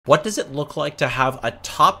What does it look like to have a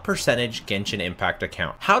top percentage Genshin Impact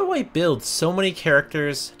account? How do I build so many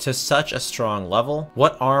characters to such a strong level?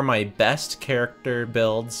 What are my best character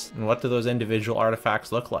builds? And what do those individual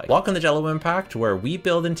artifacts look like? Welcome to Jello Impact, where we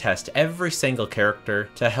build and test every single character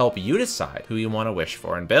to help you decide who you want to wish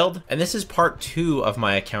for and build. And this is part 2 of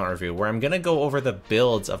my account review, where I'm going to go over the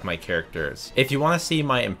builds of my characters. If you want to see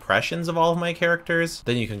my impressions of all of my characters,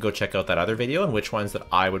 then you can go check out that other video and which ones that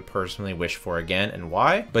I would personally wish for again and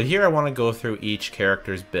why. But here I want to go through each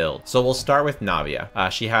character's build. So we'll start with Navia.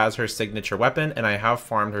 She has her signature weapon, and I have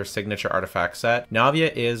farmed her signature artifact set. Navia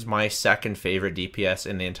is my second favorite DPS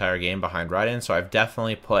in the entire game behind Raiden, so I've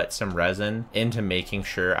definitely put some resin into making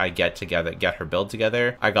sure I get her build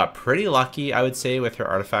together. I got pretty lucky, I would say, with her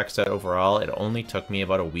artifact set overall. It only took me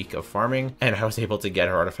about a week of farming, and I was able to get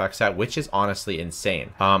her artifact set, which is honestly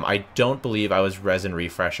insane. I don't believe I was resin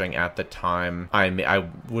refreshing at the time I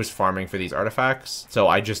was farming for these artifacts, so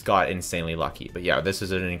I just got insanely lucky. But yeah, this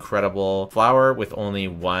is an incredible flower with only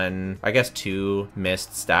two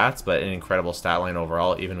missed stats, but an incredible stat line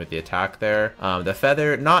overall, even with the attack there. The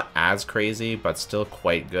feather, not as crazy, but still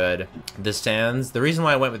quite good. The sands, the reason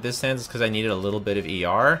why I went with this sands is because I needed a little bit of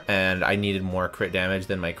ER, and I needed more crit damage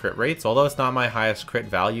than my crit rates. Although it's not my highest crit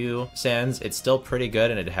value sands, it's still pretty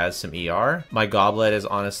good, and it has some ER. My goblet is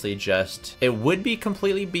honestly just, it would be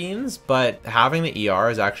completely beans, but having the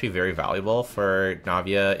ER is actually very valuable for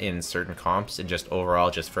Navia in certain comps, and just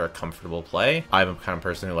overall just for a comfortable play. I'm a kind of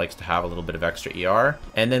person who likes to have a little bit of extra ER.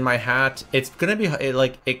 And then my hat, it's gonna be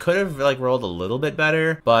it could have rolled a little bit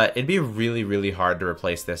better, but it'd be really hard to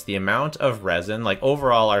replace this. The amount of resin,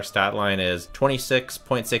 overall our stat line is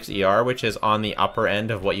 26.6 ER, which is on the upper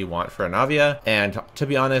end of what you want for a Navia, and to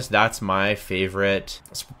be honest, that's my favorite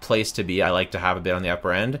place to be. I like to have a bit on the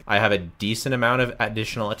upper end. I have a decent amount of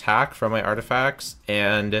additional attack from my artifacts,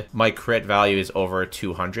 and my crit value is over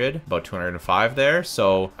 200, about 205 there.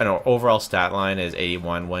 So I know overall stat line is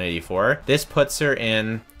 81, 184. This puts her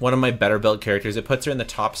in one of my better built characters. It puts her in the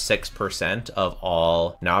top 6% of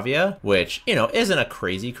all Navia, which, you know, isn't a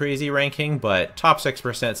crazy ranking, but top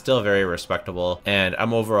 6% still very respectable. And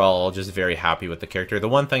I'm overall just very happy with the character. The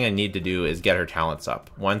one thing I need to do is get her talents up.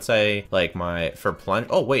 Once I for plunge.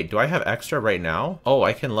 Oh wait, do I have extra right now? Oh,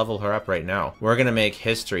 I can level her up right now. We're gonna make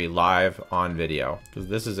history live on video, because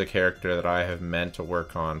this is a character that I have meant to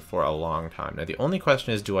work on for a long time. Now the only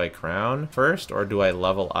question is, do I crown first or do I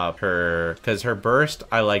level up her? Because her burst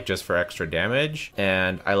I like just for extra damage,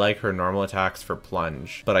 and I like her normal attacks for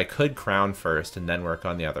plunge, but I could crown first and then work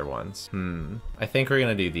on the other ones. I think we're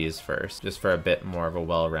gonna do these first, just for a bit more of a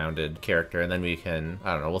well-rounded character, and then we can,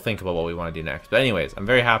 I don't know, we'll think about what we want to do next. But anyways, I'm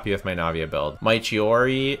very happy with my Navia build. My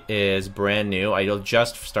Chiori is brand new. I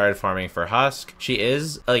just started farming for Husk. She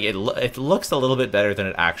is, it looks a little bit better than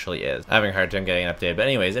it actually is. I'm having a hard time getting an update, but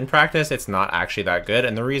anyways, in practice, it's not actually that good,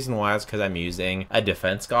 and the reason why is because I'm using a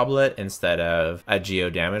defense goblet instead of a geo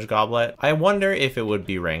damage goblet. I wonder if it would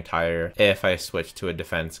be ranked higher if I switched to a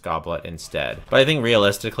defense goblet instead. But I think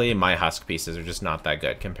realistically, my Husk pieces are just not that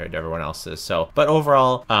good compared to everyone else's. So, but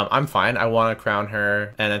overall, I'm fine. I want to crown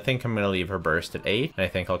her, and I think I'm going to leave her burst at 8, and I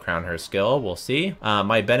think I'll crown her skill. We'll see.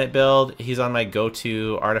 My Bennett build, he's on my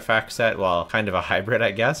go-to artifact set. Well, kind of a hybrid,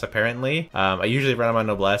 I guess, apparently. I usually run him on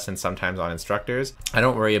Noblesse and sometimes on Instructors.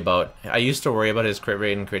 I used to worry about his crit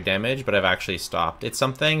rate and crit damage, but I've actually stopped. It's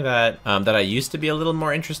something that I used to be a little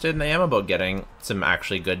more interested in. I am about getting some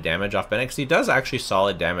actually good damage off Bennett, because he does actually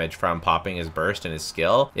solid damage from popping his burst and his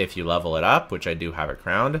skill if you level it up, which I do have it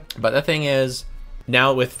crowned. But the thing is,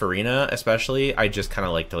 now with Furina especially, I just kind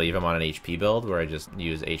of like to leave him on an HP build where I just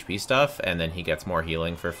use HP stuff, and then he gets more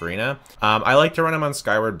healing for Furina. I like to run him on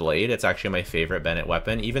Skyward Blade. It's actually my favorite Bennett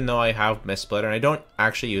weapon, even though I have Mist Splitter and I don't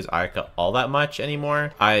actually use Ayaka all that much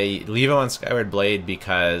anymore. I leave him on Skyward Blade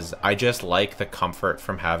because I just like the comfort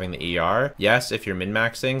from having the ER. Yes, if you're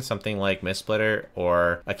min-maxing, something like Mist Splitter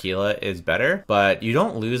or Aquila is better, but you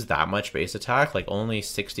don't lose that much base attack, only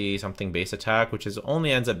 60 something base attack, which is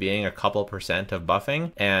only ends up being a couple % of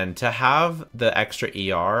buffing. And to have the extra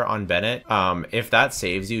ER on Bennett, if that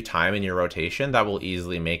saves you time in your rotation, that will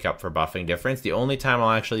easily make up for buffing difference. The only time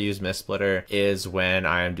I'll actually use Mist Splitter is when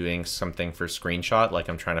I am doing something for screenshot, like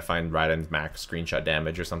I'm trying to find Raiden's max screenshot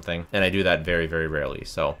damage or something, and I do that very rarely.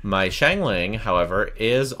 So my Xiangling, however,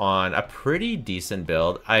 is on a pretty decent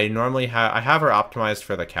build. I have her optimized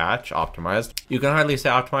for the catch. Optimized, you can hardly say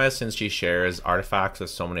optimized since she shares artifacts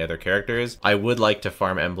with so many other characters. I would like to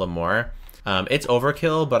farm Emblem more. It's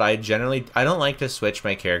overkill, but I don't like to switch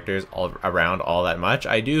my characters around all that much.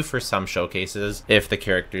 I do for some showcases if the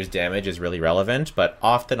character's damage is really relevant, but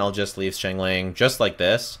often I'll just leave Xiangling just like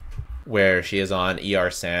this. where she is on ER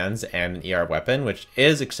Sands and an ER weapon, which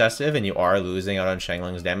is excessive and you are losing out on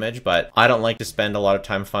Xiangling's damage, but I don't like to spend a lot of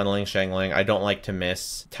time funneling Xiangling. I don't like to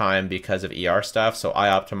miss time because of ER stuff, so I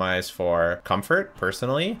optimize for comfort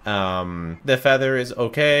personally. The feather is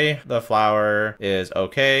okay. The flower is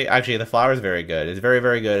okay. Actually, the flower is very good. It's very,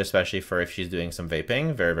 very good, especially for if she's doing some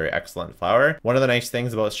vaping. Very, very excellent flower. One of the nice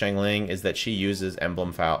things about Xiangling is that she uses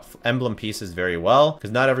emblem pieces very well,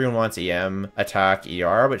 because not everyone wants EM, attack,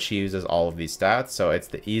 ER, but she uses all of these stats, so it's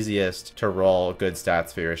the easiest to roll good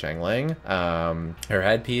stats for your Xiangling. Her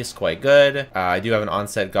headpiece, quite good. I do have an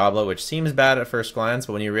onset goblet, which seems bad at first glance,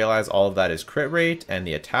 but when you realize all of that is crit rate and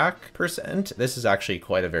the attack percent, this is actually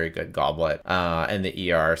quite a very good goblet. And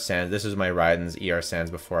the ER Sands, this is my Raiden's ER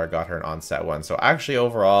Sands before I got her an onset one. So actually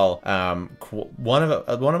overall, one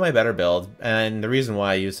of my better builds, and the reason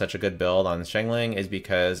why I use such a good build on Xiangling is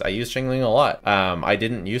because I use Xiangling a lot. I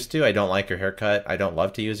didn't used to. I don't like her haircut. I don't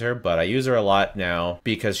love to use her, but I use her a lot now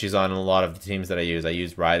because she's on a lot of the teams that I use. I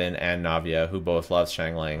use Raiden and Navia, who both love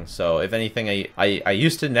Xiangling. So if anything, I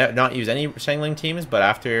used to not use any Xiangling teams, but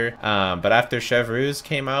after Chevreuse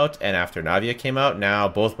came out and after Navia came out, now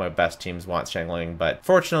both my best teams want Xiangling. But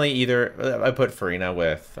fortunately, I put Furina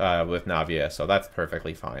with Navia, so that's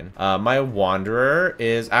perfectly fine. My Wanderer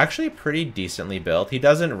is actually pretty decently built. He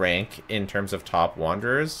doesn't rank in terms of top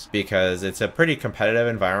Wanderers because it's a pretty competitive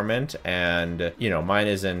environment, and you know, mine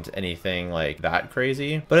isn't anything like that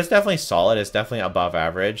crazy, but it's definitely solid. It's definitely above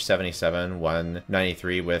average. 77,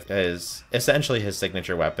 193 with essentially his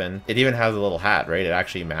signature weapon. It even has a little hat, right? It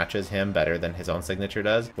actually matches him better than his own signature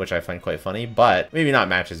does, which I find quite funny, but maybe not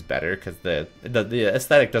matches better because the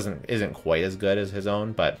aesthetic isn't quite as good as his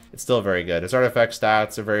own, but it's still very good. His artifact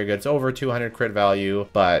stats are very good. It's over 200 crit value,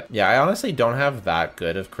 but yeah, I honestly don't have that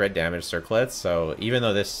good of crit damage circlets, so even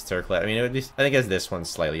though this circlet, I mean, I think this one's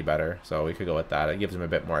slightly better, so we could go with that. It gives him a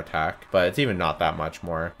bit more attack, but it's even not that much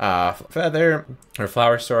more. Feather or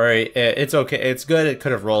flower story, it's okay. It's good. It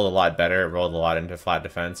could have rolled a lot better. It rolled a lot into flat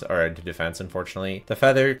defense, or into defense, unfortunately. The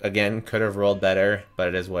feather, again, could have rolled better, but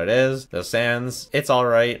it is what it is. The sands, it's all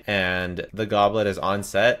right, and the goblet is on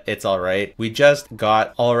set. It's all right. We just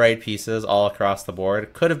got all right pieces all across the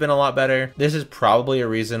board. Could have been a lot better. This is probably a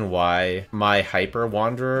reason why my hyper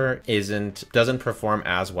wanderer doesn't perform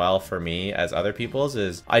as well for me as other people's,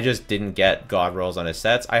 is I just didn't get god rolls on his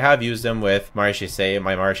sets. I have used them with Marishisei.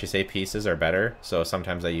 My Marishisei pieces are better, so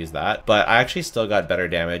sometimes I use that, but I actually still got better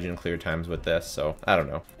damage in clear times with this, so I don't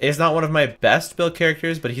know. It's not one of my best build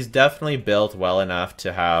characters, but he's definitely built well enough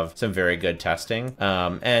to have some very good testing,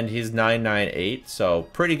 and he's 998, so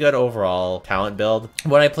pretty good overall talent build.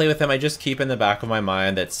 When I play with him, I just keep in the back of my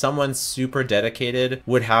mind that someone super dedicated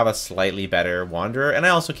would have a slightly better wanderer, and I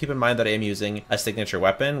also keep in mind that I am using a signature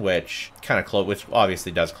weapon, which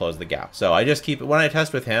obviously does close the gap. So I just keep, when I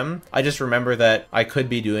test with him, I just remember that I could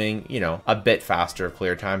be doing, you know, a bit faster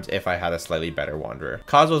clear times if I had a slightly better wanderer.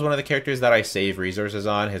 Kazuha is one of the characters that I save resources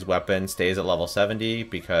on. His weapon stays at level 70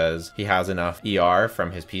 because he has enough ER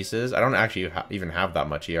from his pieces. I don't actually even have that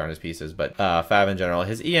much ER on his pieces, but Fav in general,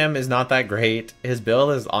 his EM is not that great. His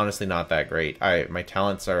build is honestly not that great. My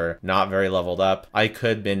talents are not very leveled up. I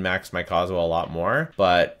could min-max my Kazuha a lot more,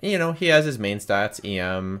 but you know, he has his main stats,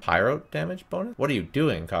 EM, pyro damage bonus. What are you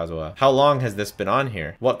doing, Kazuha? How long has this been on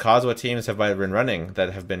here? What Kazuha teams have I been running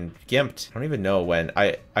that have been gimped? I don't even know when.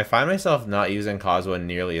 I find myself not using Kazuha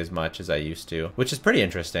nearly as much as I used to, which is pretty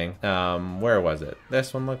interesting. Where was it?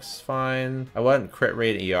 This one looks fine. I want crit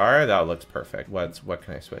rate ER. That looks perfect. What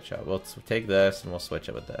can I switch up? We'll take this and we'll switch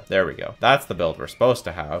it with this. There we go. That's the build we're supposed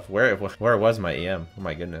to have. Where was my EM? Oh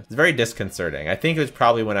my goodness. It's very disconcerting. I think it was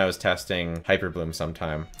probably when I was testing Hyper Bloom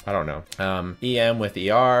sometime. I don't know. EM with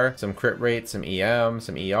ER, some crit rate, some EM,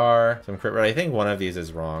 some ER, some crit rate. I think one of these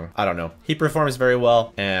is wrong. I don't know. He performs very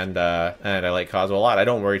well, and I like Kazuha a lot. I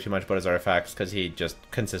don't worry too much about his artifacts because he just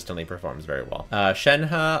consistently performs very well.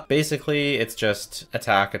 Shenhe, basically it's just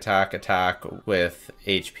attack, attack, attack with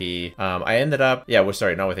HP. I ended up,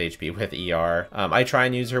 sorry, not with HP, with ER. I try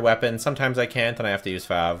and use her weapon. Sometimes I can't and I have to use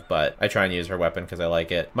Fav, but I try and use her weapon because I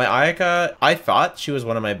like it. My Ayaka, I thought she was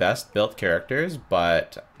one of my best built characters,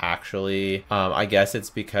 but actually, I guess it's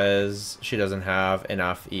because she doesn't have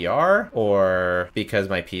enough ER, or because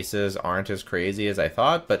my pieces aren't as crazy as I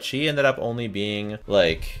thought, but she ended up only being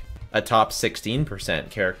like a top 16%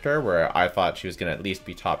 character, where I thought she was gonna at least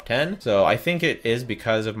be top 10. So I think it is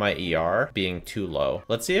because of my ER being too low.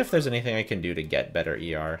 Let's see if there's anything I can do to get better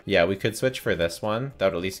ER. Yeah, we could switch for this one. That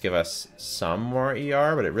would at least give us some more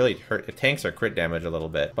ER, but it really hurt. It tanks our crit damage a little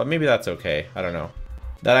bit, but maybe that's okay. I don't know.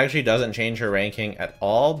 That actually doesn't change her ranking at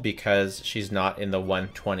all because she's not in the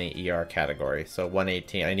 120 ER category. So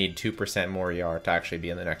 118, I need 2% more ER to actually be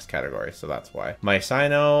in the next category. So that's why. My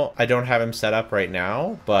Cyno, I don't have him set up right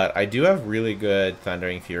now, but I do have really good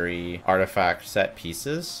Thundering Fury artifact set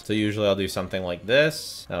pieces. So usually I'll do something like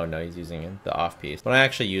this. Oh no, he's using the off piece. When I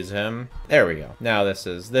actually use him, there we go. Now this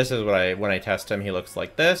is what when I test him, he looks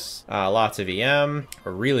like this. Lots of EM,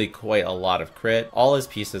 really quite a lot of crit. All his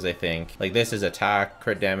pieces, I think, like this is attack,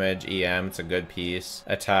 crit damage, EM, it's a good piece.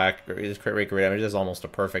 Attack, his crit rate, crit damage is almost a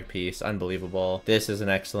perfect piece, unbelievable. This is an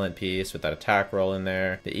excellent piece with that attack roll in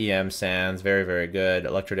there. The EM sands, very, very good.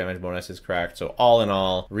 Electro damage bonus is cracked. So all in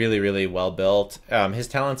all, really, really well built. His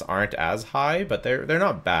talents aren't as high, but they're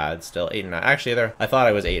not bad still. 8 and 9. Actually, I thought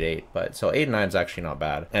I was 8-8, but so 8 and 9 is actually not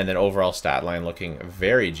bad. And then overall stat line looking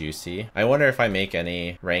very juicy. I wonder if I make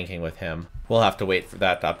any ranking with him. We'll have to wait for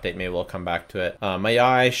that to update. Maybe we'll come back to it. My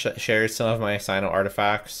Yai shares some of my Cyno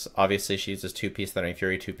artifacts. Obviously, she uses 2-piece Thundering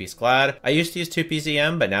Fury, 2-piece Glad. I used to use 2-piece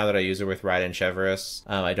EM, but now that I use her with Raiden Chevreuse,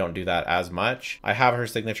 I don't do that as much. I have her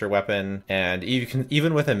signature weapon, and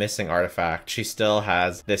even with a missing artifact, she still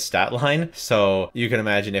has this stat line. So you can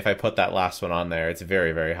imagine if I put that last one on there, it's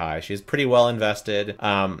very, very high. She's pretty well invested.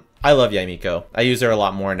 I love Yoimiya. I use her a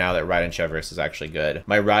lot more now that Raiden Chevreuse is actually good.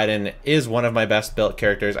 My Raiden is one of my best built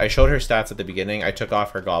characters. I showed her stats at the beginning. I took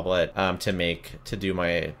off her goblet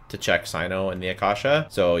to check Cyno in the Akasha.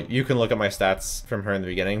 So you can look at my stats from her in the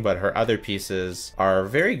beginning, but her other pieces are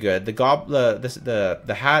very good.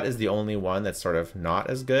 The hat is the only one that's sort of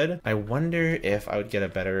not as good. I wonder if I would get a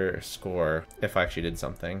better score if I actually did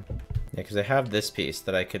something. Yeah, because I have this piece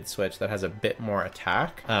that I could switch that has a bit more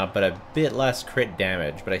attack, but a bit less crit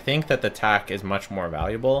damage. But I think that the attack is much more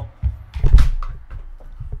valuable.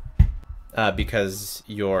 Because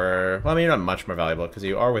you're, well, I mean, you're not much more valuable because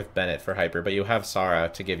you are with Bennett for hyper, but you have Sara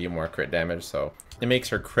to give you more crit damage, so it makes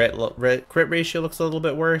her crit ratio looks a little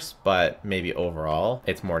bit worse, but maybe overall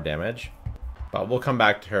it's more damage. But we'll come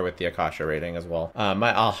back to her with the Akasha rating as well.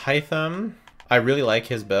 My Haitham, I really like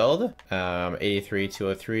his build. 83,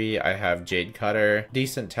 203. I have Jade Cutter,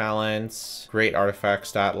 decent talents, great artifact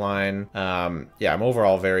stat line. Yeah, I'm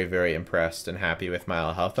overall very, very impressed and happy with my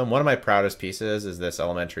Haitham. One of my proudest pieces is this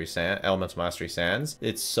Elemental Mastery Sands.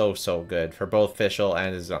 It's so, so good for both Fischl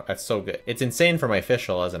and it's so good. It's insane for my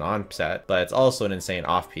Fischl as an on set, but it's also an insane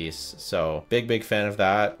off piece. So big fan of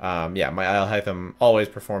that. Yeah, my Haitham always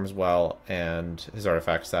performs well, and his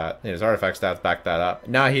artifact stats back that up.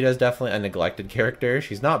 Nahida's definitely a neglected character.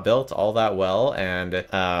 She's not built all that well, and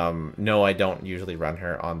no, I don't usually run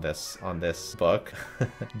her on this book.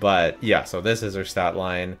 But yeah, so this is her stat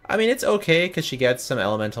line. I mean, it's okay because she gets some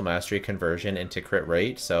elemental mastery conversion into crit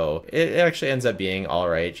rate, so it actually ends up being all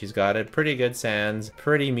right. She's got a pretty good sands,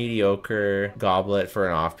 pretty mediocre goblet for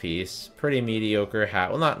an off piece, pretty mediocre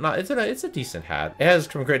hat. Well, it's a decent hat. It has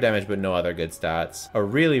some crit damage but no other good stats. A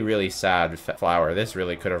really sad flower. This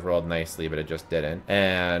really could have rolled nicely, but it just didn't.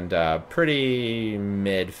 And pretty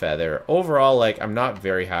mid feather. Overall, like, I'm not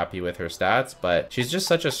very happy with her stats, but she's just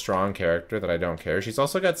such a strong character that I don't care. She's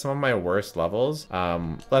also got some of my worst levels.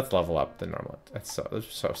 Let's level up the normal. That's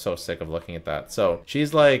so sick of looking at that. So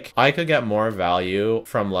she's like, I could get more value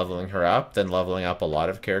from leveling her up than leveling up a lot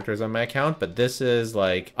of characters on my account, but this is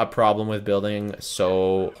like a problem with building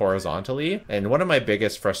so horizontally. And one of my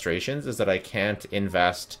biggest frustrations is that I can't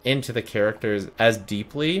invest into the characters as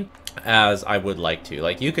deeply as I would like to.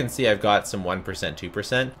 Like, you can see I've got some 1%,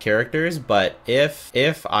 2% characters, but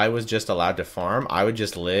if I was just allowed to farm, I would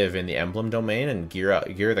just live in the emblem domain and gear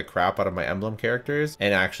the crap out of my emblem characters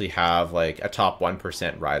and actually have like a top 1%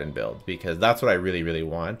 Raiden build, because that's what I really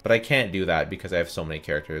want. But I can't do that because I have so many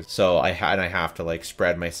characters. So I have to like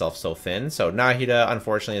spread myself so thin. So Nahida,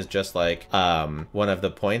 unfortunately, is just like one of the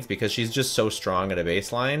points, because she's just so strong at a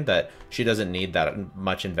baseline that she doesn't need that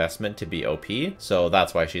much investment to be OP. So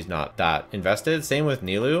that's why she's not that invested. Same with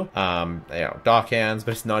Nilou. You know, dock hands,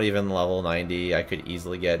 but it's not even level 90. I could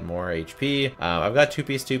easily get more HP. I've got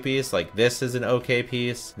 2-piece. Like, this is an okay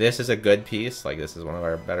piece. This is a good piece. Like, this is one of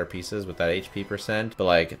our better pieces with that HP percent. But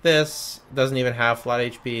like, this doesn't even have flat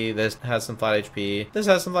HP. This has some flat HP. This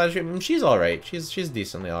has some flat HP. She's all right. She's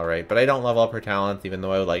decently all right. But I don't level up her talent, even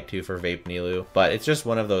though I would like to for Vape Nilou. But it's just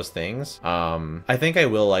one of those things. I think I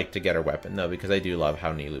will like to get her weapon though, because I do love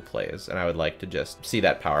how Nilou plays, and I would like to just see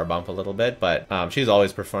that power bump a little bit. But she's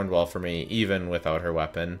always performed well for me, even without her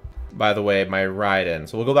weapon. by the way, my Raiden.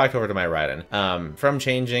 So we'll go back over to my Raiden. From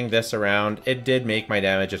changing this around, it did make my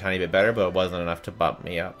damage a tiny bit better, but it wasn't enough to bump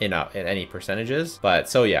me up in any percentages. But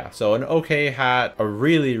so yeah, so an okay hat, a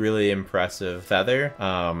really, really impressive feather,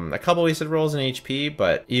 a couple wasted rolls in HP,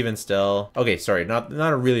 but even still, okay, sorry, not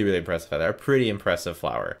a really, really impressive feather, a pretty impressive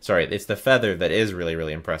flower. Sorry, it's the feather that is really,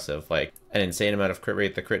 really impressive. Like an insane amount of crit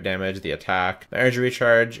rate, the crit damage, the attack, the energy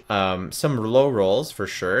recharge, some low rolls for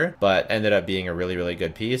sure, but ended up being a really, really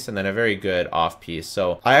good piece, and then a very good off piece.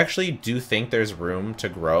 So I actually do think there's room to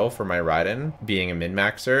grow for my Raiden. Being a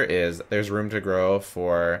min-maxer, is there's room to grow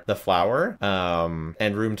for the flower,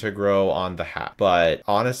 and room to grow on the hat, but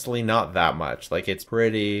honestly not that much. Like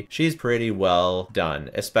she's pretty well done,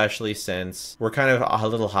 especially since we're kind of a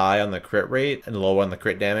little high on the crit rate and low on the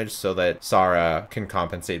crit damage, so that Sarah can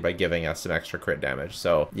compensate by giving us some extra crit damage.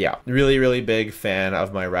 So yeah, really, really big fan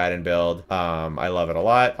of my Raiden build. I love it a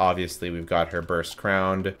lot. Obviously we've got her burst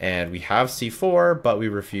crowned, and we have C4, but we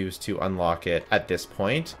refuse to unlock it at this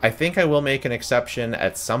point. I think I will make an exception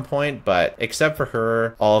at some point, but except for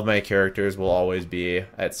her, all of my characters will always be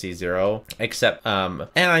at C0, except and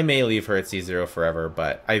I may leave her at C0 forever,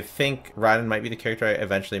 but I think Raiden might be the character I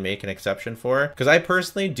eventually make an exception for, because I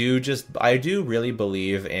personally I do really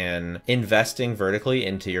believe in investing vertically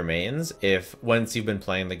into your mains if once you've been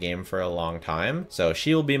playing the game for a long time. So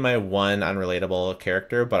she will be my one unrelatable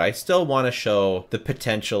character, but I still want to show the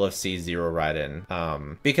potential of C0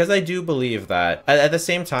 Raiden, because I do believe that at the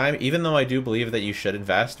same time, even though I do believe that you should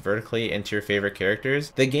invest vertically into your favorite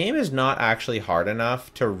characters, the game is not actually hard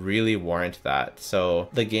enough to really warrant that. So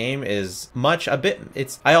the game is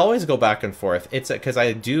I always go back and forth. It's because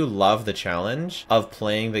I do love the challenge of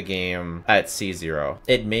playing the game at C0.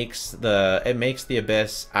 It makes the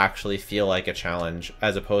Abyss actually feel like a challenge,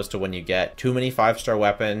 as opposed to when you get too many 5-star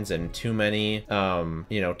weapons and too many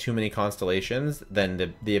too many constellations,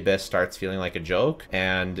 then the Abyss starts feeling like a joke.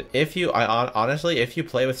 And honestly, if you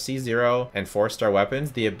play with C0 and 4-star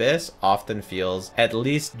weapons, the Abyss often feels at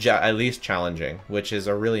least challenging, which is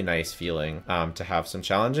a really nice feeling, to have some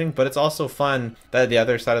challenging. But it's also fun that the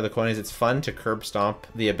other side of the coin is it's fun to curb stomp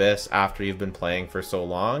the Abyss after you've been playing for so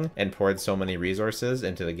long and poured so many resources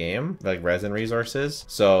into the game, like resin resources.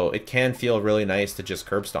 So it can feel really nice to just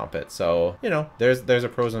curb stomp it. So, there's a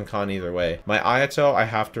pros and cons either way. My Ayato, I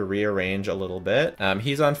have to rearrange a little bit.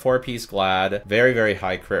 He's on 4-piece Glad, very, very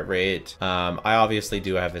high crit rate. I obviously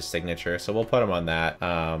do have his signature, so we'll put him on that.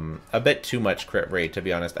 A bit too much crit rate, to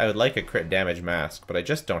be honest. I would like a crit damage mask, but I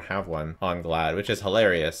just don't have one on Glad, which is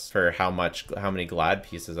hilarious for how many Glad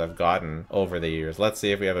pieces I've gotten over the years. Let's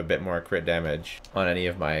see if we have a bit more crit damage on any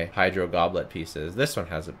of my Hydro Goblet pieces. This one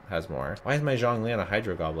has more. Why is my Zhongli on a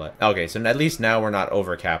Hydro Goblet? Okay, so at least now we're not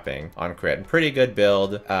overcapping on crit. Pretty good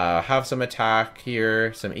build. Have some attack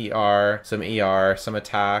here, some ER, some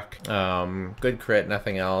attack. Good crit,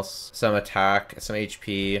 nothing else. Some attack, some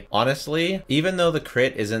HP. Honestly, even though the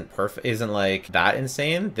crit isn't like that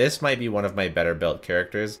insane, this might be one of my better built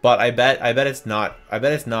characters. But I bet it's not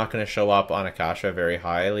going to show up on Akasha very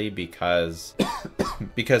highly because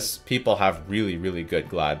people have really, really good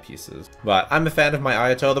Glad pieces. But I'm a fan of my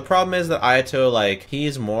Ayato. The problem is that Ayato, like,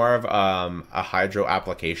 he's more of a Hydro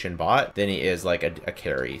application bot than he is like a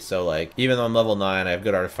carry. So like, even though I'm level 9, I have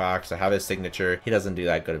good artifacts, I have his signature, he doesn't do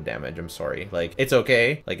that good of damage. I'm sorry. Like, it's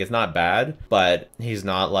okay, like, it's not bad, but he's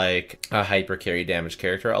not like a hyper carry damage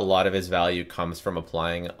character. A lot of his value comes from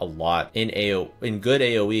applying a lot in good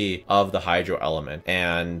AoE of the Hydro element.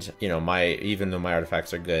 And even though my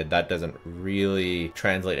artifacts are good, that doesn't really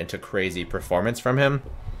translate into crazy performance from him.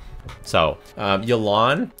 So,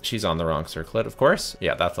 Yelan, she's on the wrong circlet, of course.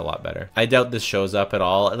 Yeah, that's a lot better. I doubt this shows up at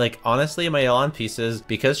all. Like, honestly, my Yelan pieces,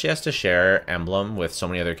 because she has to share emblem with so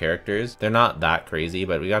many other characters, they're not that crazy,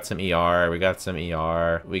 but we got some ER, we got some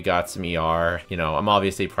ER, we got some ER. I'm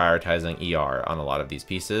obviously prioritizing ER on a lot of these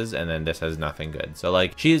pieces, and then this has nothing good. So,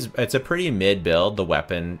 like, it's a pretty mid build. The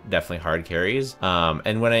weapon definitely hard carries.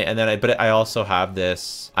 But I also have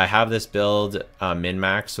this, build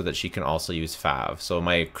min-max so that she can also use Fav. So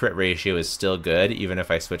my crit ratio is still good even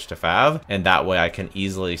if I switch to Fav, and that way I can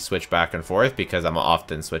easily switch back and forth because I'm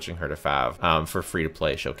often switching her to Fav for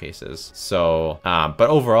free-to-play showcases. So, but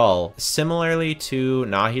overall, similarly to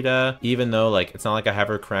Nahida, even though like it's not like I have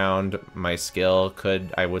her crowned, my skill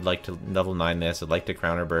I would like to level 9 this, I'd like to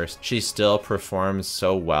crown her burst. She still performs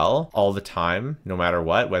so well all the time, no matter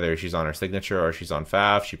what, whether she's on her signature or she's on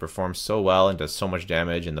Fav. She performs so well and does so much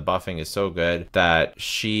damage, and the buffing is so good that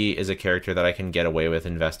she is a character that I can get away with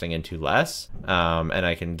investing investing into less, and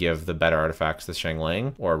I can give the better artifacts to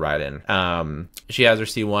Xiangling or Raiden. She has her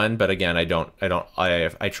C1, but again,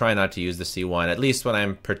 I try not to use the C1, at least when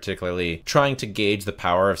I'm particularly trying to gauge the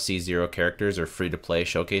power of C0 characters or free-to-play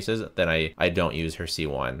showcases. Then I don't use her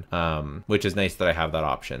C1, which is nice that I have that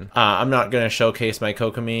option. I'm not going to showcase my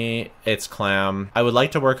Kokomi. It's Clam. I would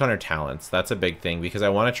like to work on her talents. That's a big thing, because I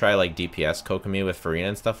want to try like DPS Kokomi with Furina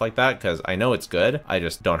and stuff like that, because I know it's good. I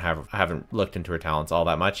just haven't looked into her talents all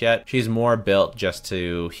that much yet. She's more built just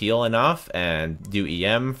to heal enough and do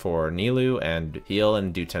EM for Nilou, and heal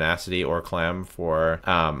and do tenacity or Clam for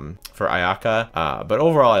Ayaka. But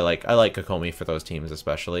overall, I like Kokomi for those teams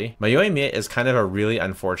especially. My Yoimiya is kind of a really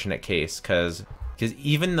unfortunate case, because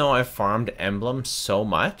even though I've farmed Emblem so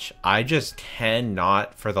much, I just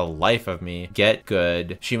cannot for the life of me get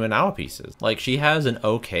good Shimenawa pieces. Like, she has an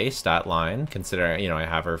okay stat line, considering, you know, I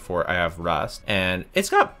have Rust, and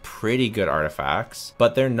it's got pretty good artifacts,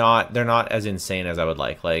 but they're not as insane as I would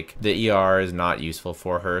like. Like, the ER is not useful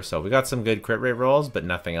for her, so we got some good crit rate rolls, but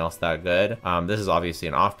nothing else that good. This is obviously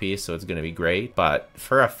an off piece, so it's gonna be great, but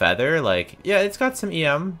for a feather, like, yeah, it's got some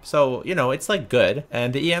EM, so, you know, it's like good,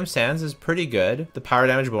 and the EM Sands is pretty good. The power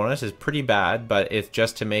damage bonus is pretty bad, but it's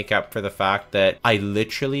just to make up for the fact that I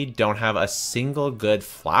literally don't have a single good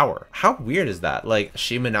flower. How weird is that? Like,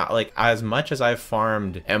 Shimenawa, like, as much as I've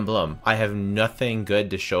farmed Emblem, I have nothing good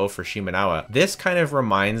to show for Shimenawa. This kind of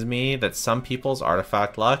reminds me that some people's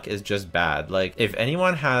artifact luck is just bad. Like, if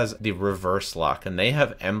anyone has the reverse luck and they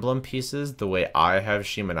have Emblem pieces the way I have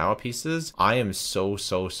Shimenawa pieces, I am so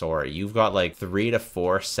sorry. You've got like 3 to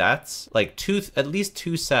 4 sets, like at least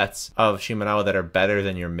 2 sets of Shimenawa that are better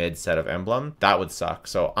than your mid set of Emblem. That would suck.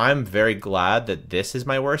 So I'm very glad that this is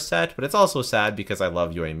my worst set, but it's also sad because I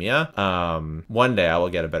love Yoimiya. One day I will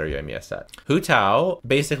get a better Yoimiya set. Hu Tao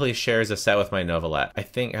basically shares a set with my Neuvillette. I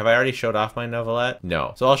think, have I already showed off my Neuvillette?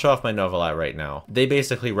 No. So I'll show off my Neuvillette right now. They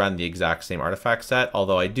basically run the exact same artifact set,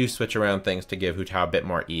 although I do switch around things to give Hu Tao a bit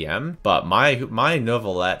more EM, but my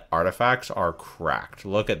Neuvillette artifacts are cracked.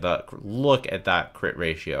 Look at that crit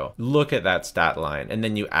ratio. Look at that stat line. And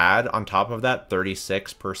then you add on top of that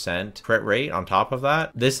 36% crit rate on top of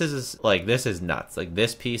that. This is nuts. Like,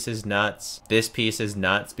 this piece is nuts. This piece is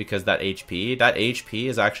nuts because that HP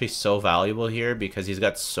is actually so valuable here because he's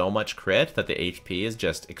got so much crit that the HP is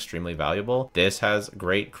just extremely valuable. This has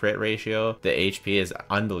great crit ratio. The HP is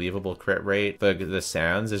unbelievable crit rate. The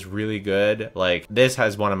Sands is really good. Like, this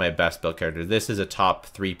has one of my best build characters. This is a top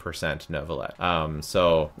 3% Neuvillette.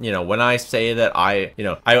 So, you know, when I say that I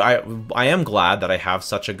am glad that I have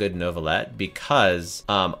such a good Neuvillette, because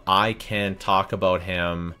I can talk about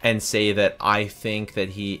him and say that I think that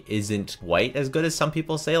he isn't quite as good as some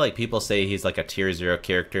people say. Like, people say he's like a tier 0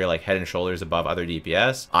 character, like head and shoulders above other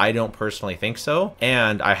DPS. I don't personally think so,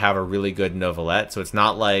 and I have a really good Neuvillette, so it's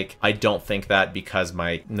not like I don't think that because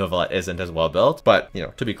my Neuvillette isn't as well built. But, you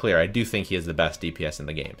know, to be clear, I do think he is the best DPS in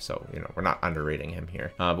the game, so, you know, we're not underrating him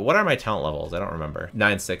here. But what are my talent levels? I don't remember.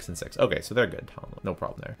 9, 6, and 6. Okay, so they're good. No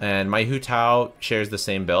problem there. And my Hu Tao shares the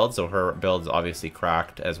same build, so her build is obviously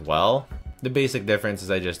cracked as well. The basic difference is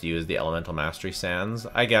I just use the Elemental Mastery Sands.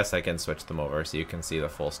 I guess I can switch them over so you can see the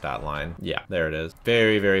full stat line. Yeah, there it is.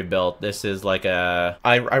 Very, very built. This is like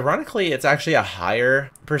ironically, it's actually a higher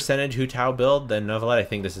percentage Hu Tao build than Neuvillette. I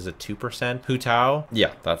think this is a 2% Hu Tao.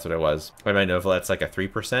 Yeah, that's what it was. And my Neuvillette's like a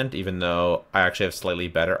 3%, even though I actually have slightly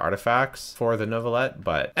better artifacts for the Neuvillette,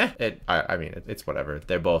 but I mean, it's whatever.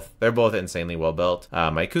 They're both insanely well built.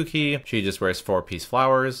 My Kuki, she just wears 4-piece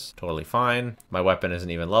flowers. Totally fine. My weapon isn't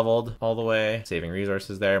even leveled all the way. Saving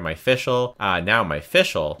resources there. My Fischl. Now my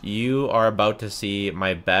Fischl, you are about to see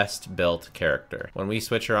my best built character. When we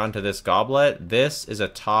switch her onto this goblet, this is a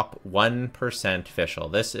top 1% Fischl.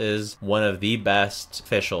 This is one of the best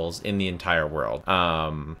Fischls in the entire world.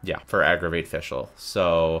 Yeah, for aggravate Fischl.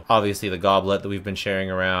 So obviously the goblet that we've been sharing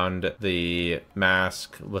around, the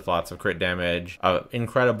mask with lots of crit damage,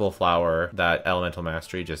 incredible flower, that elemental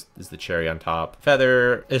mastery just is the cherry on top.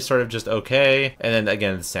 Feather is sort of just okay, and then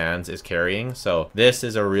again the Sands is carrying. So this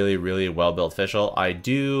is a really, really well-built Fischl. I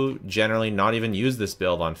do generally not even use this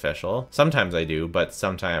build on Fischl. Sometimes I do, but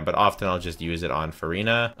often I'll just use it on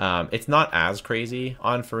Furina. It's not as crazy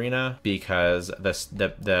on Furina because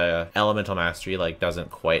the elemental mastery like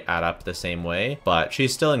doesn't quite add up the same way, but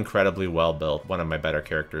she's still incredibly well built. One of my better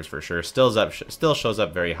characters for sure. Still shows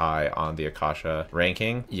up very high on the Akasha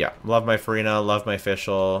ranking. Yeah, love my Furina, love my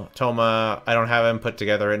Fischl. Thoma, I don't have him put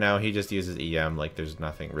together right now. He just uses EM. Like, there's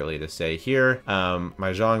nothing really to say say here.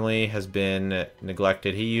 My Zhongli has been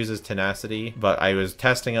neglected. He uses tenacity, but I was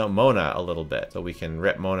testing out Mona a little bit, so we can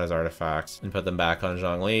rip Mona's artifacts and put them back on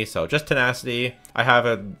Zhongli. So just tenacity. I have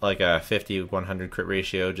like a 50-100 crit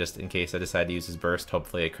ratio just in case I decide to use his burst.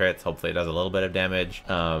 Hopefully it crits. Hopefully it does a little bit of damage.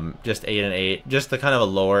 Just 8 and 8. Just the kind of a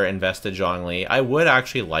lower invested Zhongli. I would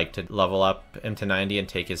actually like to level up him to 90 and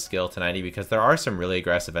take his skill to 90 because there are some really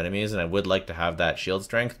aggressive enemies and I would like to have that shield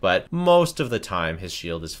strength, but most of the time his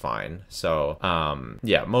shield is fine. So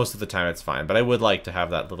yeah, most of the time it's fine, but I would like to have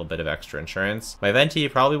that little bit of extra insurance. My Venti,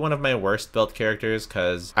 probably one of my worst built characters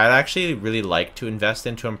because I'd actually really like to invest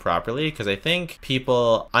into him properly because I think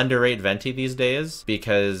people underrate Venti these days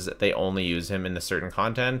because they only use him in the certain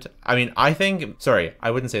content. I mean, sorry,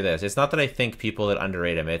 I wouldn't say this. It's not that I think people that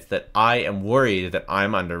underrate him. It's that I am worried that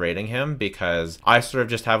I'm underrating him because I sort of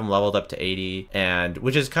just have him leveled up to 80, and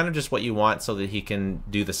which is kind of just what you want so that he can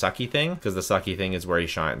do the sucky thing, because the sucky thing is where he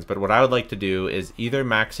shines. But what I would like to do is either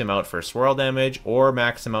max him out for swirl damage or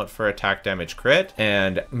max him out for attack damage crit,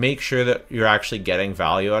 and make sure that you're actually getting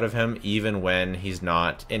value out of him even when he's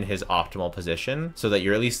not in his optimal position, so that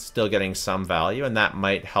you're at least still getting some value, and that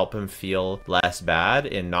might help him feel less bad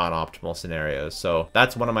in non-optimal scenarios. So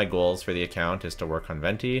that's one of my goals for the account, is to work on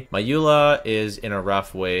Venti. My Eula is in a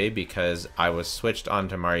rough way because I was switched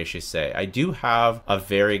onto Mari Shisei. I do have a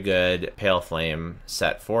very good Pale Flame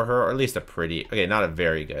set for her, or at least a pretty, okay, not a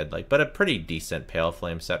very good, like, but a pretty decent Pale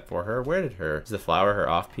Flame set for her. Where did is the flower her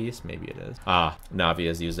off piece? Maybe it is. Navia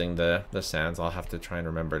is using the sands. I'll have to try and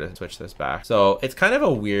remember to switch this back. So it's kind of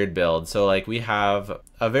a weird build. So like we have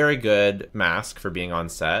a very good mask for being on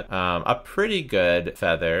set, a pretty good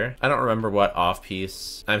feather. I don't remember what off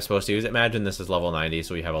piece I'm supposed to use. Imagine this is level 90,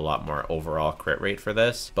 so we have a lot more overall crit rate for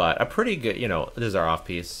this, but a pretty good, you know, this is our off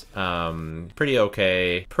piece. Pretty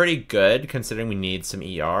okay, pretty good considering we need some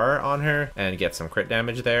ER on her and get some crit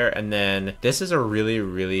damage there. And then this is a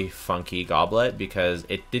really funky goblet because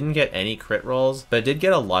it didn't get any crit rolls, but it did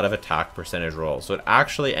get a lot of attack percentage rolls. So it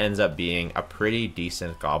actually ends up being a pretty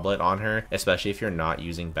decent goblet on her, especially if you're not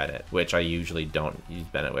using Bennett, which I usually don't use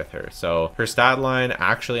Bennett with her. So her stat line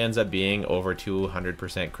actually ends up being over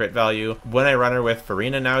 200% crit value. When I run her with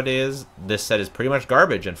Furina nowadays, this set is pretty much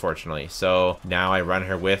garbage, unfortunately. So now I run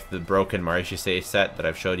her with the broken Mari Shisei set that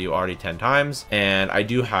I've showed you already 10 times, and I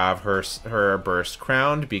do have her burst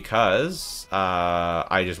crowned because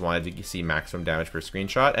I just wanted to see maximum damage per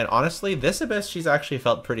screenshot. And honestly, this Abyss, she's actually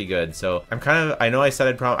felt pretty good. So I'm kind of, I know I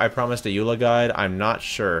said I promised a Eula guide. I'm not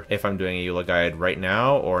sure if I'm doing a Eula guide right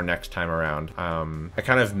now or next time around. I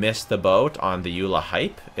kind of missed the boat on the Eula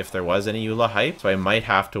hype, if there was any Eula hype, so I might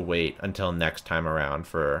have to wait until next time around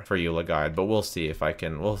for Eula guide, but we'll see if I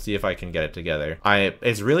can get it together.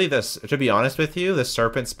 It's really this, to be honest with you, the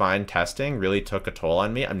Serpent Spine testing really took a toll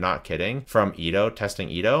on me. I'm not kidding. From testing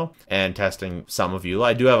Ito and testing some of Eula.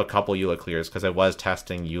 I do have a couple Eula clears because I was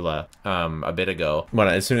testing Eula a bit ago.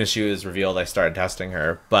 As soon as she was revealed, I started testing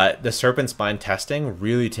her. But the Serpent Spine testing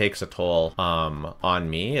really takes a toll on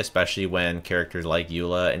me, especially when characters like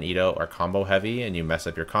Eula and Ito are combo heavy and you mess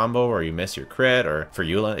up your combo or you miss your crit, or for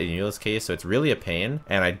Eula, in Eula's case. So it's really a pain,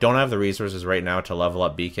 and I don't have the resources right now to level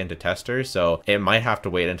up Beacon to test her, so it might have to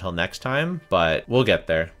wait until next time, but we'll get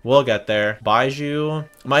there. We'll get there. Baiju,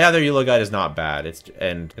 my other Eula guide is not bad.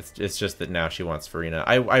 It's just that now she wants Furina.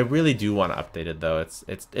 I really do want to update it though.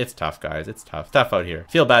 It's tough, guys. It's tough out here.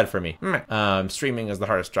 Feel bad for me. Streaming is the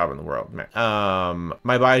hardest job in the world.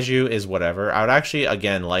 My Baiju is whatever. I would actually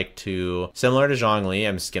again like to, similar to Zhongli,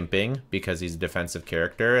 I'm skimping because he's a defensive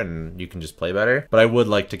character and you can just play better, but I would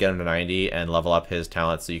like to get him to 90 and level up his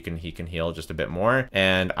talent so he can heal just a bit more.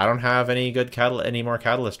 And I don't have any more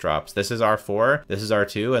catalyst drops. This is R4, this is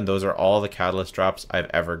R2, and those are all the catalyst drops I've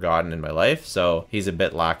ever gotten in my life, so he's a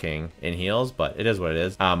bit lacking in heals, but it is what it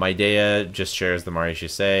is. My Dea just shares the Mari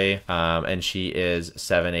Shisei, and she is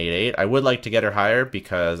 788. I would like to get her higher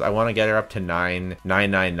because I want to get her up to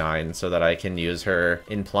 999 so that I can use her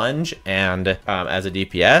in plunge and as a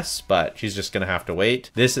DPS, but she's just gonna have to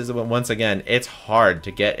wait. This is, once again, it's hard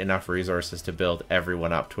to get enough resources to build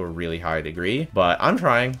everyone up to a really high degree, but I'm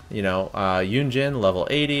trying. You know, Yunjin level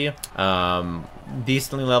 80,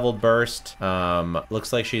 decently leveled burst.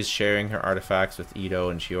 Looks like she's sharing her artifacts with Ito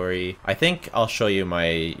and Chiori. I think I'll show you my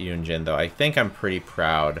Yunjin though. I think I'm pretty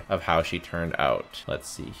proud of how she turned out. Let's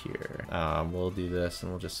see here. We'll do this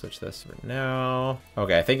and we'll just switch this for now.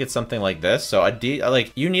 Okay, I think it's something like this. So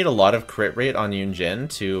like you need a lot of crit rate on Yunjin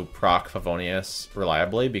to proc Favonius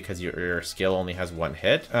reliably because your skill only has one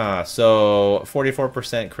hit. So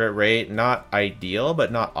 44% crit rate, not ideal,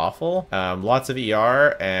 but not awful. Lots of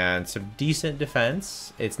ER and some decent defense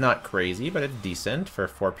defense. It's not crazy, but it's decent for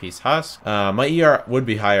 4-piece husk. My ER would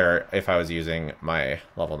be higher if I was using my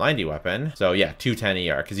level 90 weapon. So yeah, 210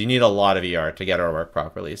 ER, because you need a lot of ER to get her to work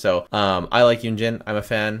properly. So I like Yunjin. I'm a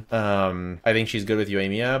fan. I think she's good with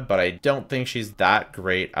Yoimiya, but I don't think she's that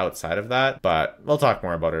great outside of that. But we'll talk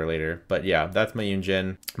more about her later. But yeah, that's my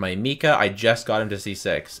Yunjin. My Mika, I just got him to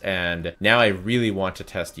C6, and now I really want to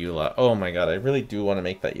test Eula. Oh my god, I really do want to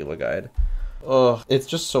make that Eula guide. Oh, it's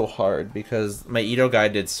just so hard because my Ito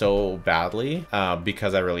guide did so badly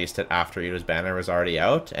because I released it after Ito's banner was already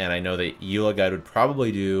out, and I know the Eula guide would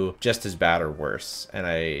probably do just as bad or worse. And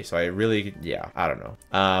I really, yeah, I don't know.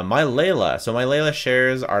 My Layla. So my Layla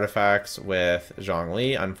shares artifacts with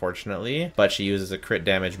Zhongli, unfortunately, but she uses a crit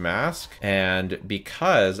damage mask. And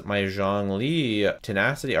because my Zhongli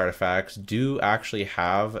tenacity artifacts do actually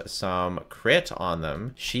have some crit on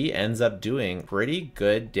them, she ends up doing pretty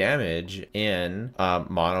good damage in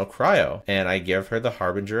mono cryo, and I give her the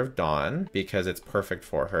Harbinger of Dawn because it's perfect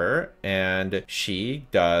for her, and she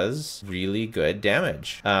does really good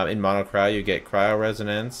damage. In mono cryo you get cryo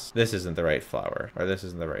resonance. This isn't the right flower, or this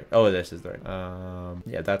isn't the right, oh, this is the right,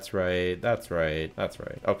 yeah, that's right.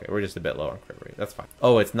 Okay, we're just a bit low on crit rate. That's fine.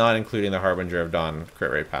 Oh, it's not including the Harbinger of Dawn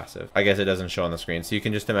crit rate passive. I guess it doesn't show on the screen, so you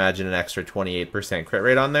can just imagine an extra 28% crit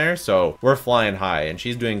rate on there. So we're flying high, and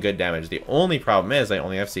she's doing good damage. The only problem is I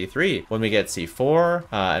only have C3. When we get C4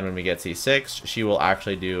 and when we get C6, she will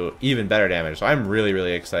actually do even better damage. So I'm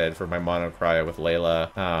really excited for my mono cryo with Layla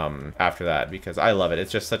after that, because I love it.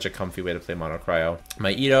 It's just such a comfy way to play mono cryo.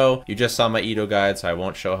 My Ito, you just saw my Ito guide, so I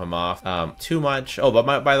won't show him off too much. Oh,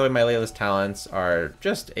 but by the way, my Layla's talents are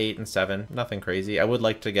just 8 and 7, nothing crazy. I would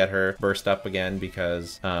like to get her burst up again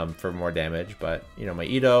because for more damage, but you know, my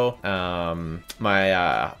Ito,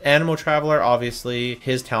 my Animo Traveler, obviously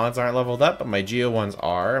his talents aren't leveled up, but my Geo ones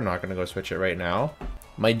are. I'm not gonna go switch it right now.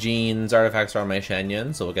 My Jean's artifacts are on my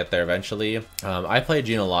Shenyan, so we'll get there eventually. I played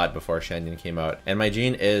Jean a lot before Shenyan came out, and my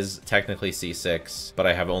Jean is technically C6, but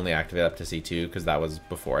I have only activated up to C2 because that was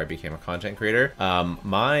before I became a content creator.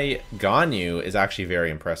 My Ganyu is actually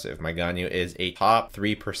very impressive. My Ganyu is a top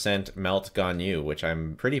 3% melt Ganyu, which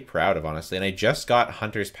I'm pretty proud of, honestly. And I just got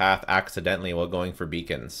Hunter's Path accidentally while going for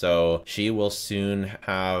beacons, so she will soon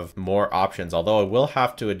have more options, although I will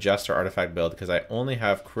have to adjust her artifact build because I only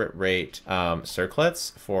have crit rate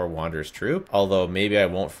circlets for Wanderer's Troop, although maybe I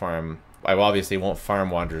obviously won't farm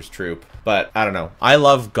Wanderer's Troop, but I don't know. I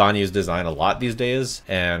love Ganyu's design a lot these days,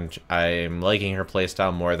 and I'm liking her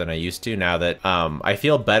playstyle more than I used to now that I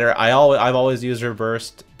feel better. I've always used her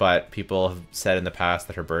burst, but people have said in the past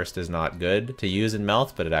that her burst is not good to use in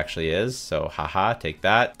Melt, but it actually is. So haha, take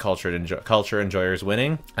that. Culture enjoyers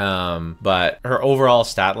winning. But her overall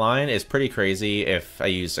stat line is pretty crazy if I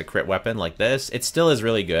use a crit weapon like this. It still is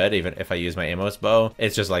really good, even if I use my Amos bow.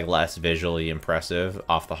 It's just like less visually impressive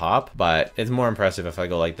off the hop, but it's more impressive if I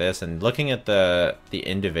go like this. And looking at the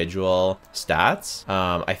individual stats,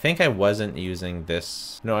 I think I wasn't using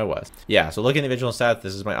this. No, I was. Yeah, so looking at individual stats,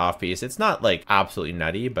 this is my off piece. It's not like absolutely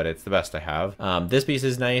nutty, but it's the best I have. This piece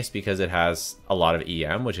is nice because it has a lot of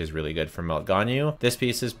EM, which is really good for Melt Ganyu. This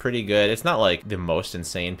piece is pretty good. It's not like the most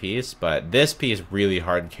insane piece, but this piece really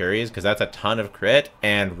hard carries because that's a ton of crit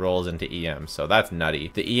and rolls into EM, so that's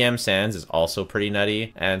nutty. The EM Sands is also pretty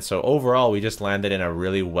nutty, and so overall we just landed in a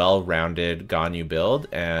really well-rounded Ganyu build,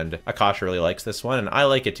 and Akasha really likes this one, and I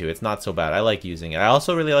like it too. It's not so bad. I like using it. I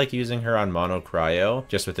also really like using her on Mono Cryo,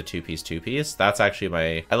 just with the two-piece. That's actually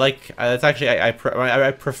my,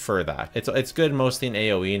 I prefer that. It's good mostly in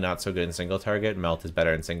AoE, not so good in single target. Melt is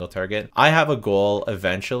better in single target. I have a goal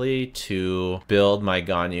eventually to build my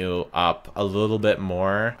Ganyu up a little bit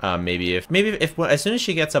more. Maybe if as soon as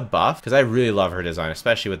she gets a buff, because I really love her design,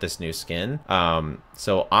 especially with this new skin.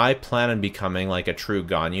 So I plan on becoming like a true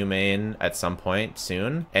Ganyu main at some point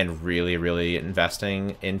soon, and really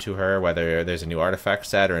investing into her, whether there's a new artifact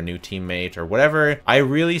set or a new teammate or whatever. I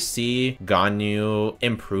really see Ganyu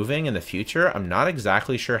improving in the future. I'm not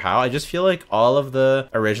exactly sure how. I just feel like all of the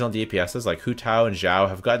original DPSs like Hu Tao and Zhao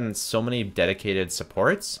have gotten so many dedicated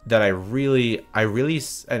supports that I really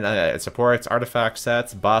supports, artifact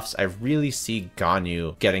sets, buffs. I really see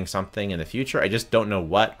Ganyu getting something in the future. I just don't know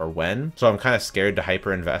what or when. So I'm kind of scared to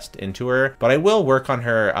hyper invest into her, but I will work on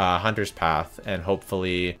her Hunter's Path, and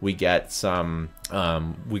hopefully we get some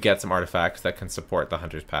we get some artifacts that can support the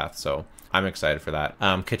Hunter's Path, so I'm excited for that.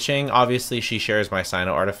 Keqing, obviously, she shares my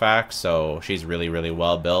Cyno artifacts, so she's really, really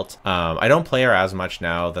well built. I don't play her as much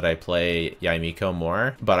now that I play Yoimiya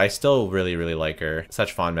more, but I still really, really like her.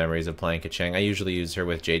 Such fond memories of playing Keqing. I usually use her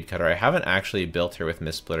with Jade Cutter. I haven't actually built her with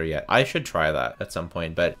Mist Splitter yet. I should try that at some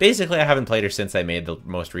point, but basically I haven't played her since I made the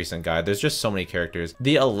most recent guide. There's just so many characters.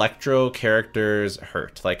 The Electro characters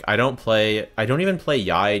hurt. Like, I don't even play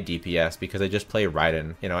Yai DPS because I just play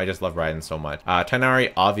Raiden. You know, I just love Raiden so much.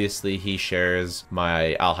 Tighnari, obviously, he shares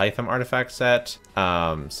my Haitham artifact set.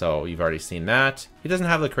 So you've already seen that. He doesn't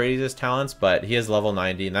have the craziest talents, but he is level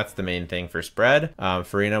 90, and that's the main thing for spread.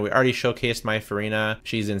 Furina, we already showcased my Furina.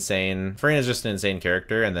 She's insane. Furina's just an insane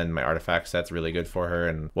character, and then my artifact set's really good for her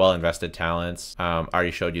and well-invested talents.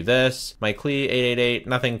 Already showed you this. My Klee 888,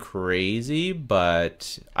 nothing crazy,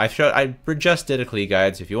 but I just did a Klee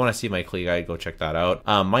guide, so if you want to see my Klee guide, go check that out.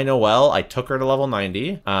 My Noelle, I took her to level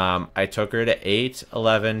 90. I took her to 8,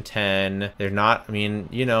 11, 10. They're not, I mean,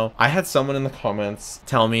 you know, I had someone in the comments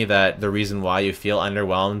tell me that the reason why you feel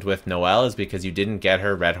underwhelmed with Noelle is because you didn't get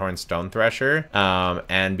her Redhorn Stone Thresher,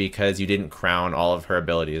 and because you didn't crown all of her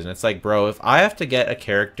abilities. And it's like, bro, if I have to get a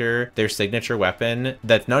character their signature weapon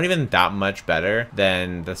that's not even that much better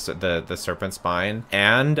than the Serpent Spine,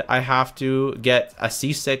 and I have to get a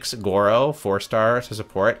C6 Goro 4-star to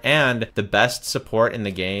support, and the best support in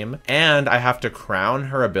the game, and I have to crown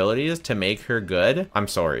her abilities to make her good, I'm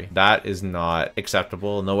sorry, that is not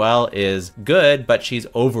acceptable. Noelle is good, but she's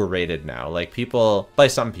overrated now. Like, by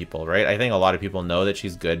some people, right? I think a lot of people know that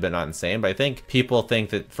she's good but not insane, but I think people think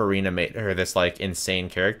that Furina made her this like insane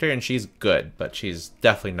character, and she's good, but she's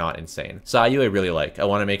definitely not insane. Sayu I really like. I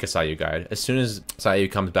want to make a Sayu guide. As soon as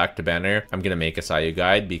Sayu comes back to banner, I'm gonna make a Sayu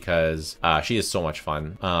guide because she is so much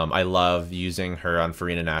fun. I love using her on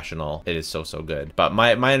Furina National. It is so good. But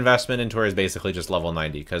my investment into her is basically just level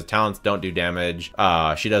 90 because talents don't do damage.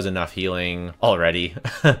 She does enough healing already.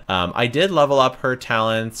 I did level up her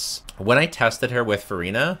talents when I tested her with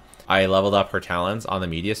Furina. I leveled up her talents on the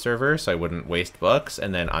media server so I wouldn't waste books,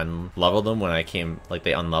 and then unleveled them when I came, like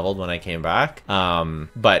they unleveled when I came back.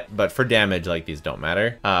 But for damage, like, these don't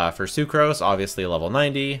matter. For Sucrose, obviously level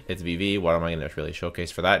 90, it's VV. What am I going to really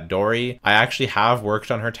showcase for that? Dory, I actually have worked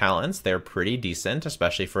on her talents. They're pretty decent,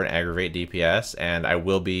 especially for an aggravate DPS, and I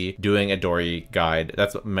will be doing a Dory guide.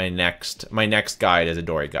 That's my next guide is a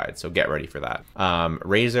Dory guide, so get ready for that.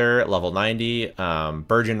 Razor, level 90.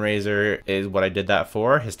 Burgeon Razor is what I did that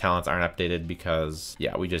for. His talents aren't updated because,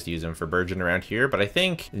 yeah, we just use them for Burgeon around here. But I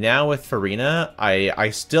think now with Furina,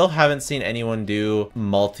 I still haven't seen anyone do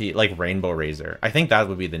like Rainbow Razor. I think that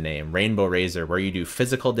would be the name, Rainbow Razor, where you do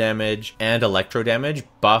physical damage and electro damage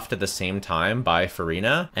buffed at the same time by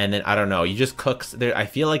Furina. And then, I don't know, you just cook there. I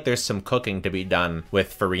feel like there's some cooking to be done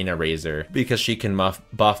with Furina Razor because she can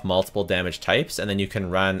buff multiple damage types, and then you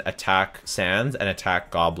can run attack Sands and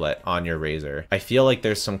attack Goblet on your Razor. I feel like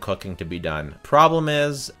there's some cooking to be done. Problem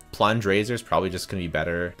is, Plunge Razor is probably just going to be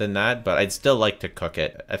better than that, but I'd still like to cook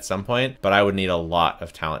it at some point, but I would need a lot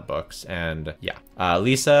of talent books, and yeah.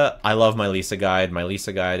 Lisa, I love my Lisa guide. My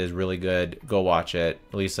Lisa guide is really good. Go watch it.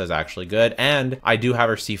 Lisa is actually good, and I do have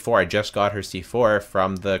her C4. I just got her C4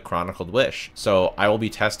 from the Chronicled Wish, so I will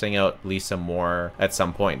be testing out Lisa more at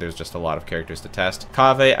some point. There's just a lot of characters to test.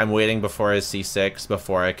 Kaveh, I'm waiting before his C6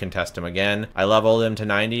 before I can test him again. I leveled him to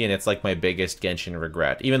 90, and it's like my biggest Genshin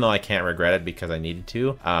regret, even though I can't regret it because I needed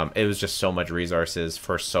to. It was just so much resources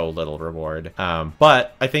for so little reward.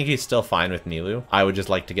 But I think he's still fine with Nilou. I would just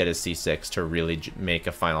like to get his C6 to really make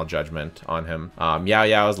a final judgment on him. Yao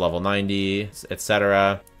Yao is level 90,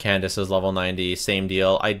 etc. Candace is level 90, same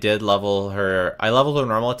deal. I did level her. I leveled her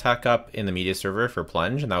normal attack up in the media server for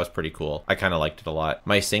Plunge, and that was pretty cool. I kind of liked it a lot.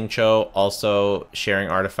 My Xingqiu, also sharing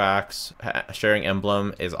artifacts, sharing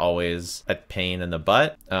emblem is always a pain in the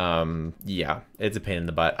butt. Yeah, it's a pain in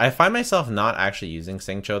the butt. I find myself not actually using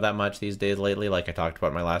Xingqiu that much these days lately, like I talked about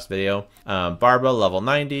in my last video. Barbara, level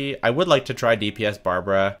 90. I would like to try DPS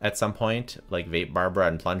Barbara at some point, like Vape Barbara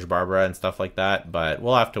and Plunge Barbara and stuff like that, but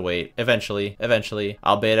we'll have to wait. Eventually.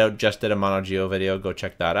 I'll bait out, just did a Mono Geo video, go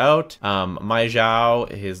check that out. My Zhao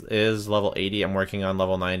is level 80. I'm working on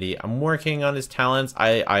level 90. I'm working on his talents.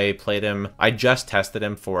 I played him. I just tested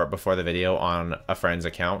him before the video on a friend's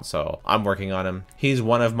account, so I'm working on him. He's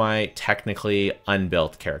one of my technically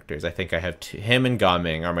unbuilt characters. I think I have him and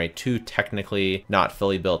Gaming are my two technically not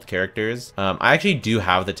fully built characters. I actually do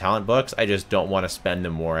have the talent books. I just don't want to spend the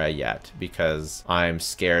Mora yet because I'm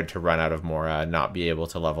scared to run out of Mora and not be able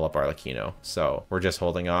to level up Arlecchino. So we're just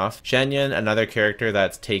holding leveling off. Shenyan, another character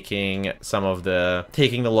that's taking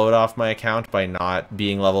the load off my account by not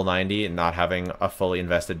being level 90 and not having a fully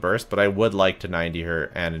invested burst, but I would like to 90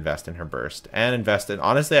 her and invest in her burst. And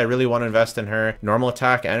honestly, I really want to invest in her normal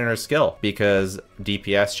attack and in her skill, because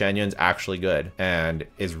DPS Shenyan's actually good and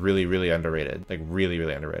is really, really underrated. Like really,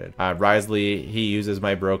 really underrated. Risley, he uses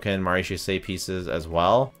my broken Marie-José pieces as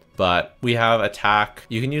well. But we have attack.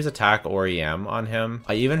 You can use attack or EM on him.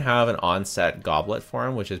 I even have an onset goblet for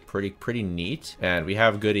him, which is pretty neat. And we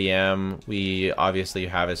have good EM. We obviously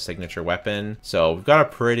have his signature weapon. So we've got a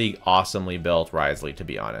pretty awesomely built Risley, to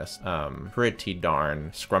be honest. Pretty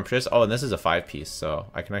darn scrumptious. Oh, and this is a 5-piece, so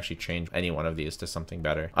I can actually change any one of these to something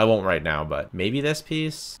better. I won't right now, but maybe this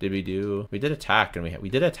piece. We did attack, and we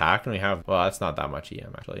did attack, and we have, well, that's not that much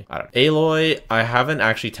EM actually. I don't know. Aloy, I haven't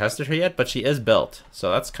actually tested her yet, but she is built,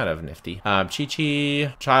 so that's kind of nifty.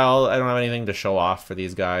 Chi-Chi, Child, I don't have anything to show off for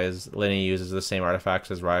these guys. Linny uses the same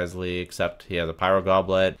artifacts as Risley, except he has a Pyro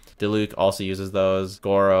Goblet. Diluc also uses those.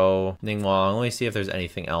 Goro, Ningguang. Let me see if there's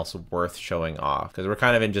anything else worth showing off, because we're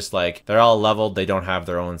kind of in just like, they're all leveled, they don't have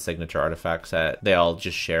their own signature artifact set. They all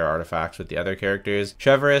just share artifacts with the other characters.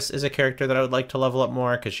 Chevreuse is a character that I would like to level up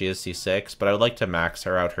more because she is C6, but I would like to max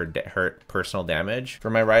her out her personal damage for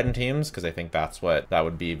my Raiden teams, because I think that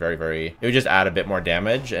would be it would just add a bit more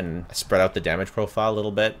damage and spread out the damage profile a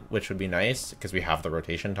little bit, which would be nice because we have the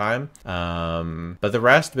rotation time. But the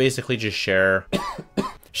rest basically just share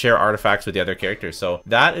artifacts with the other characters. So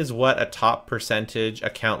that is what a top percentage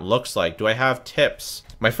account looks like. Do I have tips?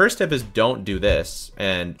 My first tip is don't do this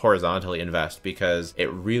and horizontally invest, because it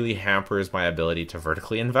really hampers my ability to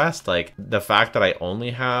vertically invest. Like, the fact that I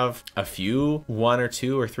only have a few 1 or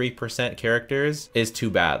 2 or 3% characters is too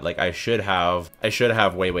bad. Like, I should have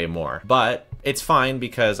way more. But it's fine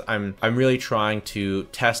because I'm really trying to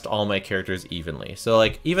test all my characters evenly. So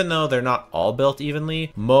like, even though they're not all built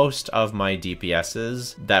evenly, most of my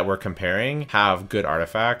DPSs that we're comparing have good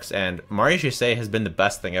artifacts, and Marie-José has been the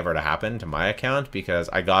best thing ever to happen to my account, because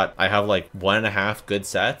I have like 1.5 good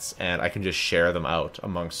sets and I can just share them out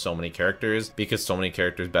amongst so many characters, because so many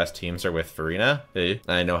characters' best teams are with Furina.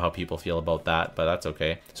 I know how people feel about that, but that's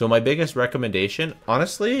okay. So my biggest recommendation,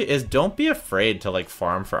 honestly, is don't be afraid to like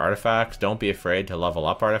farm for artifacts. Don't be afraid to level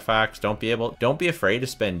up artifacts. Don't be afraid to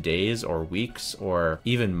spend days or weeks or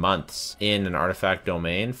even months in an artifact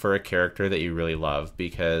domain for a character that you really love,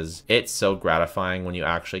 because it's so gratifying when you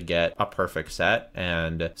actually get a perfect set.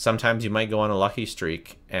 And sometimes you might go on a lucky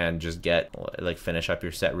streak and just finish up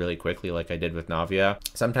your set really quickly, like I did with Navia.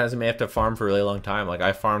 Sometimes you may have to farm for a really long time. Like,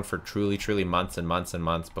 I farmed for truly months and months and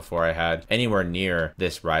months before I had anywhere near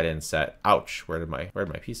this Raiden set. Ouch, where did my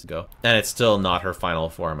pieces go? And it's still not her final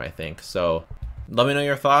form, I think. So let me know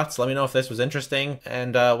your thoughts. Let me know if this was interesting,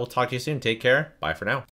 and we'll talk to you soon. Take care. Bye for now.